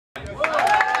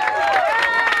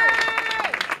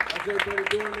How's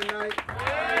everybody doing tonight?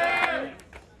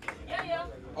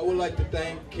 I would like to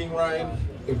thank King Ryan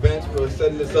Events for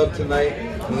setting this up tonight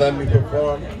and letting me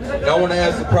perform. And I want to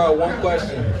ask the crowd one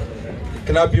question.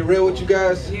 Can I be real with you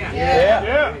guys?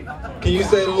 Yeah. Can you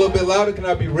say it a little bit louder? Can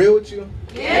I be real with you?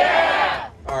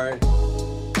 Yeah. All right.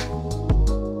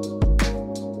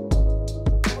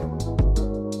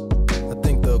 I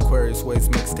think the Aquarius Ways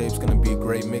mixtape is going to be a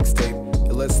great mixtape.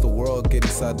 It lets the world get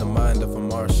inside the mind of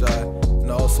AmarChiTV,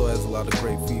 and also has a lot of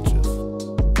great features.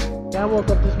 I woke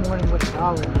up this morning with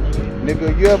 $1 in it.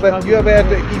 Nigga, you ever had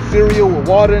to eat cereal with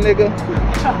water, nigga?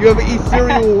 You ever eat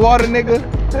cereal with water, nigga?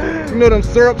 You know them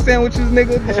syrup sandwiches,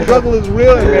 nigga? The struggle is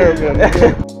real in America,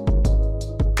 nigga.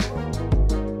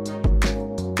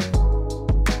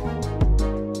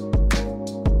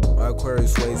 My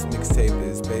Aquarius Ways mixtape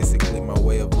is basically my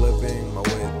way of living, my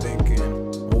way of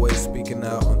thinking, my way of speaking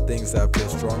out on things that I feel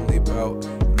strongly about,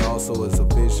 and also is a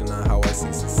vision on how I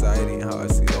see society and how I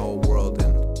see the whole world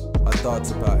and my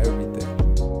thoughts about everything.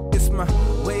 It's my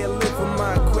way of living,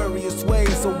 my Aquarius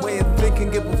ways, a way of thinking,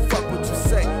 give a fuck what you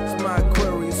say. It's my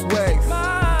Aquarius ways.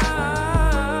 My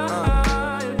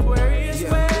Aquarius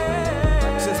ways.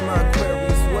 It's just my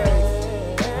Aquarius ways.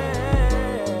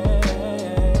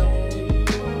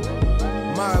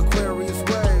 My Aquarius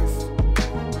ways.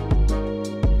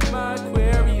 My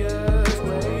Aquarius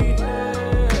ways.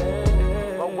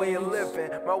 My way of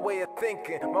living, my way of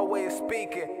thinking, my way of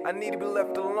speaking. I need to be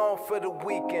left alone for the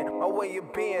weekend. My way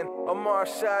of being,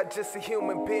 AmarChiTV, just a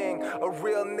human being. A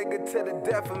real nigga to the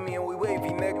death of me, and we wavy,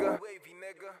 nigga. Wavy,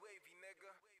 nigga.